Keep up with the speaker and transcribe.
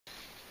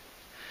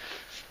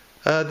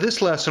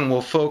This lesson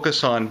will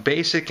focus on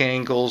basic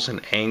angles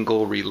and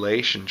angle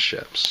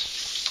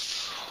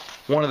relationships.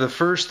 One of the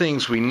first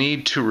things we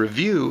need to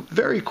review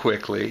very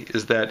quickly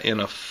is that in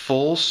a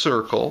full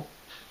circle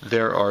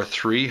there are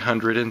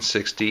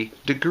 360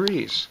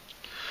 degrees.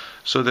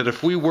 So that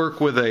if we work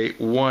with a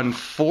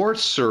 1/4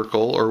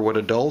 circle, or what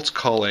adults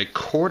call a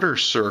quarter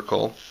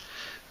circle,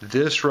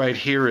 this right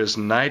here is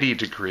 90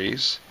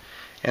 degrees.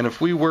 And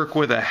if we work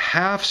with a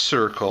half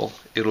circle,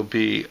 it'll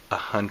be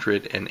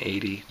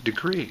 180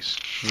 degrees.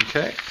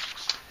 Okay?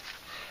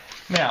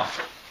 Now,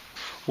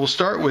 we'll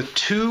start with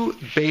two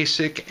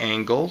basic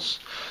angles.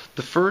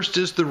 The first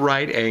is the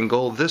right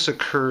angle. This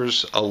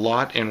occurs a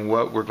lot in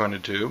what we're going to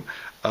do.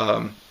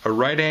 A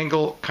right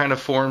angle kind of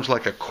forms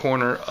like a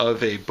corner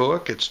of a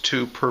book. It's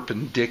two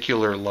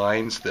perpendicular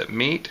lines that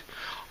meet.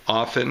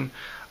 Often,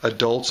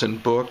 adults in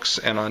books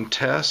and on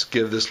tests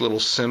give this little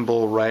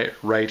symbol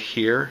right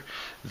here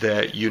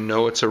that you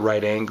know it's a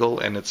right angle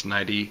and it's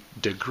 90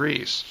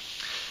 degrees.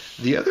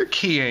 The other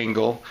key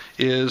angle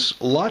is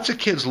lots of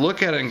kids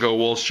look at it and go,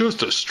 well, it's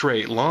just a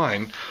straight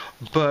line,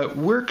 but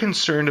we're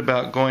concerned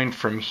about going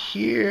from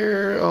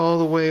here all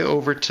the way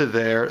over to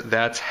there.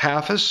 That's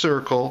half a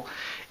circle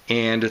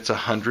and it's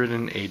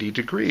 180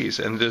 degrees.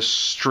 And this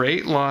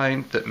straight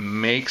line that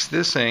makes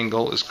this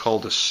angle is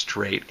called a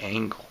straight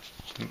angle.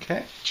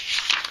 Okay?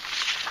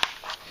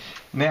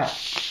 Now,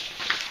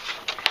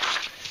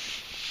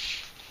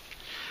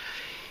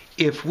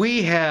 if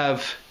we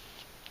have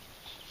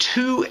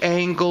two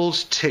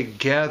angles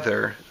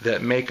together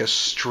that make a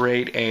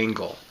straight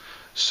angle,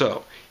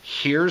 so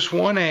here's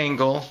one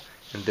angle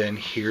and then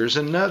here's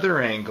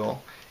another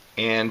angle,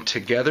 and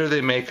together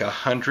they make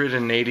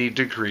 180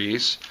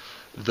 degrees,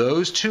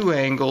 those two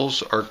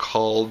angles are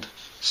called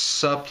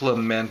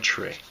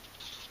supplementary.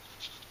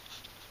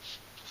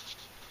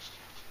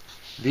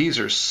 These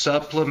are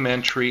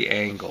supplementary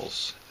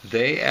angles.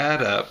 They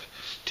add up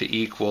to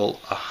equal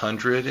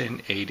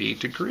 180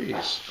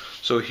 degrees.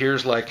 So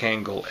here's like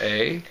angle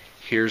A,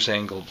 here's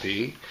angle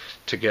B.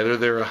 Together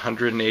they're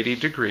 180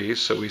 degrees,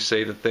 so we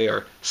say that they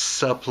are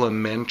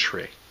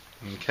supplementary.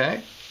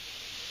 Okay?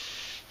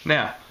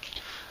 Now,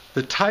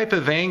 the type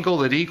of angle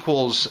that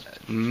equals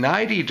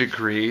 90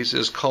 degrees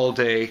is called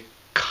a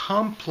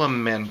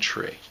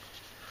complementary.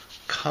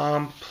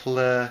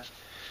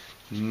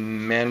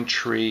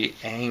 Complementary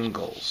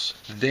angles.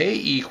 They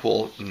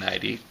equal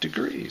 90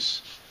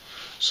 degrees.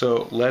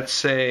 So let's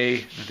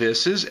say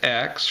this is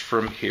X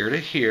from here to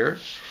here,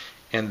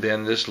 and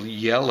then this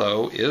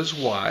yellow is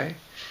Y.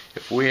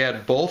 If we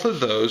add both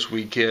of those,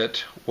 we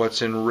get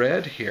what's in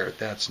red here.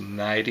 That's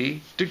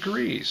 90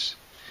 degrees.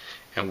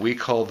 And we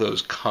call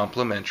those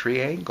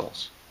complementary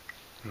angles.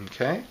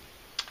 Okay?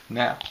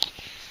 Now,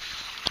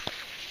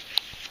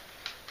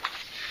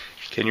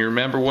 can you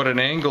remember what an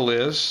angle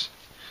is?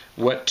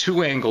 What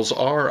two angles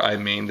are, I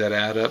mean, that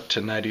add up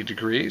to 90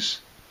 degrees?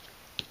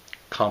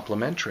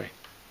 Complementary.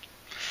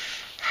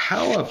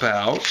 How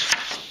about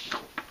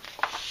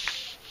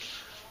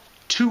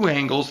two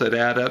angles that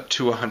add up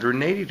to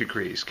 180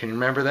 degrees? Can you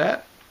remember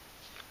that?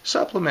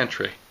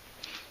 Supplementary.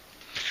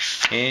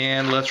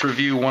 And let's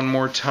review one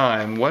more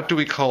time. What do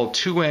we call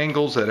two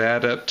angles that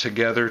add up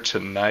together to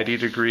 90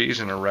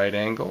 degrees in a right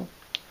angle?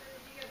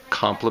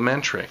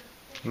 Complementary.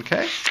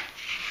 Okay?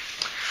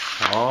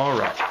 All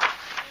right.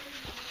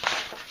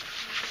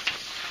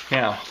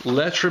 Now,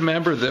 let's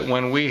remember that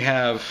when we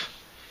have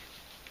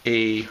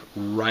a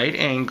right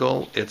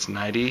angle, it's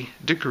 90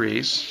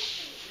 degrees,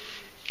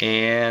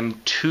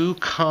 and two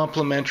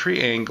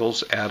complementary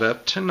angles add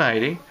up to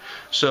 90.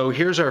 So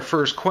here's our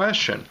first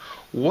question.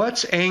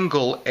 What's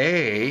angle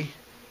A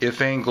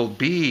if angle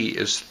B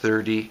is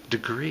 30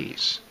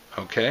 degrees?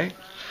 Okay?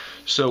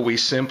 So we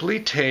simply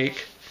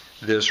take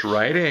this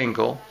right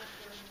angle,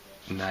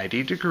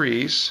 90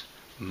 degrees,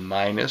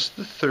 minus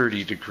the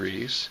 30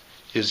 degrees,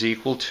 is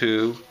equal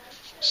to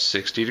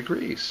 60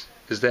 degrees.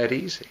 Is that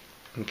easy?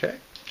 Okay?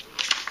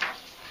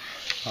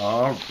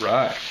 All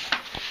right.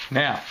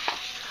 Now,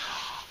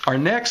 our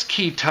next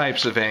key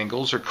types of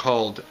angles are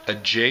called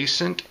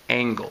adjacent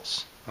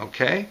angles.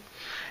 Okay?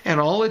 And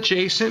all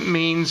adjacent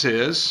means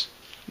is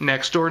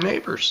next door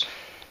neighbors.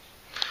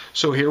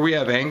 So here we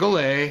have angle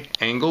A,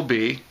 angle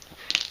B,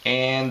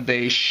 and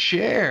they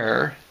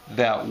share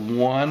that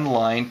one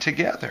line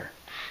together.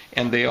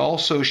 And they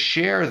also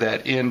share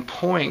that end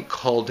point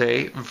called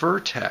a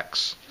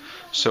vertex.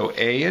 So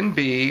A and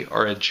B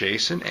are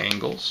adjacent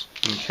angles.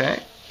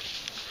 Okay?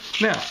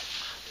 Now,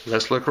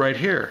 let's look right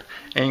here.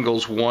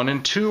 Angles 1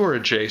 and 2 are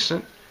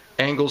adjacent.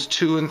 Angles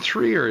 2 and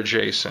 3 are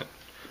adjacent.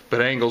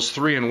 But angles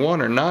 3 and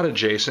 1 are not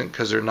adjacent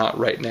because they're not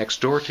right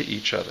next door to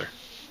each other.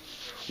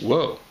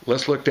 Whoa,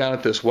 let's look down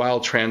at this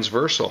wild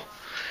transversal.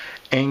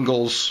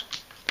 Angles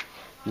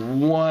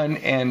 1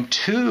 and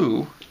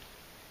 2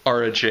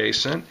 are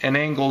adjacent, and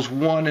angles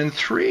 1 and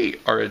 3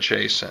 are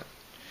adjacent.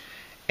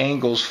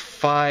 Angles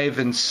 5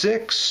 and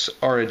 6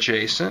 are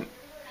adjacent,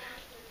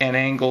 and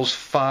angles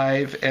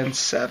 5 and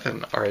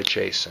 7 are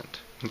adjacent.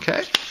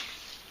 Okay?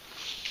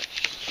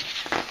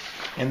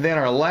 And then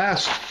our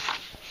last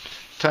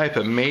type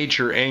of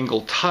major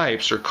angle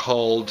types are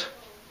called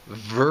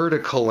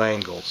vertical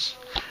angles.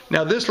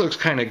 Now this looks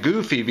kind of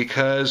goofy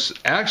because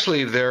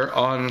actually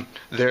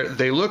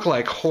they look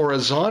like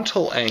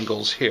horizontal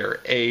angles here,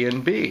 A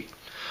and B.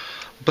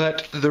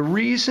 But the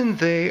reason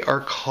they are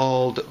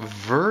called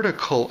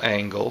vertical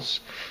angles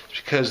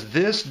is because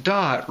this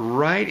dot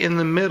right in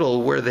the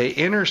middle where they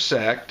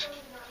intersect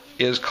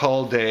is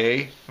called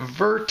a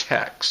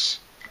vertex.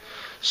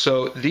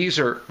 So these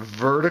are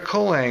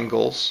vertical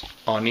angles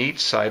on each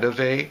side of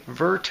a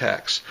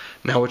vertex.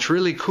 Now what's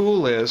really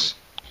cool is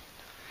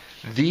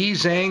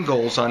these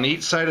angles on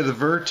each side of the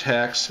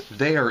vertex,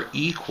 they are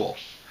equal.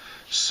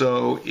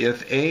 So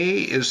if A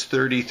is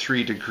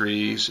 33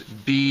 degrees,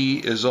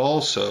 B is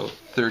also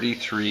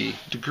 33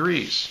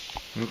 degrees.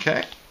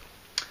 Okay?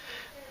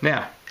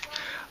 Now,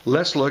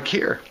 let's look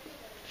here.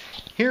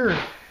 Here,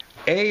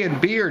 A and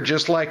B are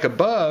just like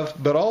above,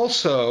 but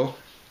also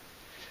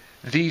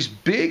these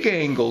big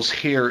angles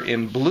here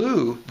in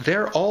blue,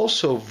 they're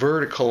also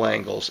vertical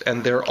angles,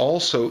 and they're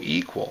also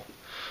equal.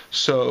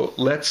 So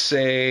let's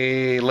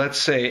say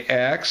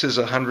X is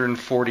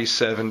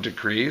 147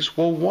 degrees.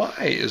 Well, Y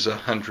is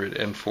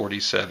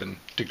 147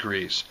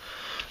 degrees.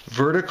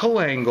 Vertical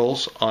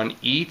angles on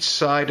each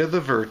side of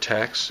the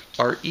vertex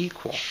are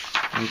equal.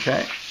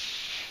 Okay?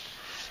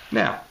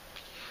 Now,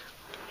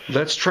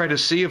 let's try to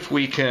see if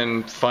we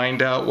can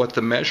find out what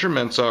the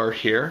measurements are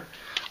here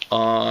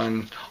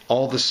on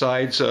all the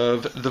sides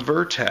of the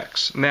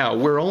vertex. Now,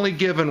 we're only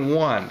given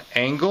one.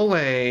 Angle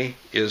A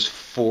is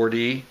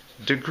 40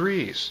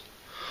 degrees.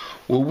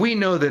 Well, we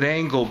know that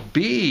angle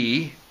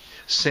B,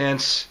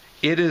 since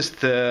it's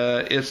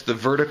the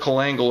vertical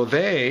angle of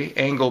A,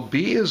 angle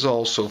B is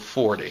also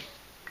 40.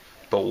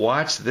 But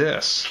watch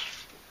this.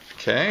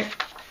 Okay?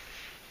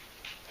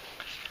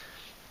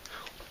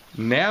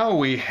 Now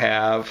we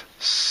have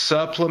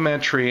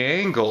supplementary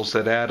angles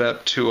that add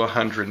up to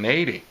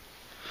 180.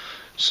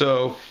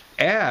 So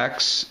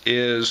X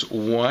is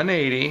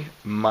 180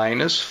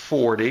 minus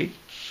 40,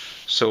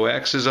 so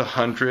X is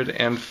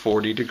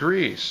 140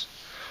 degrees.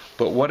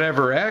 But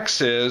whatever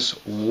X is,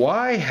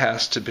 Y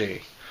has to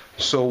be.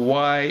 So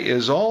Y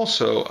is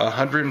also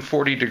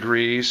 140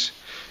 degrees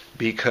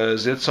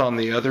because it's on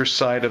the other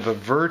side of a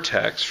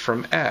vertex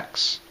from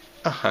X,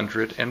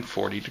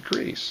 140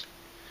 degrees.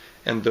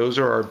 And those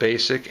are our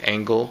basic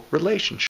angle relationships.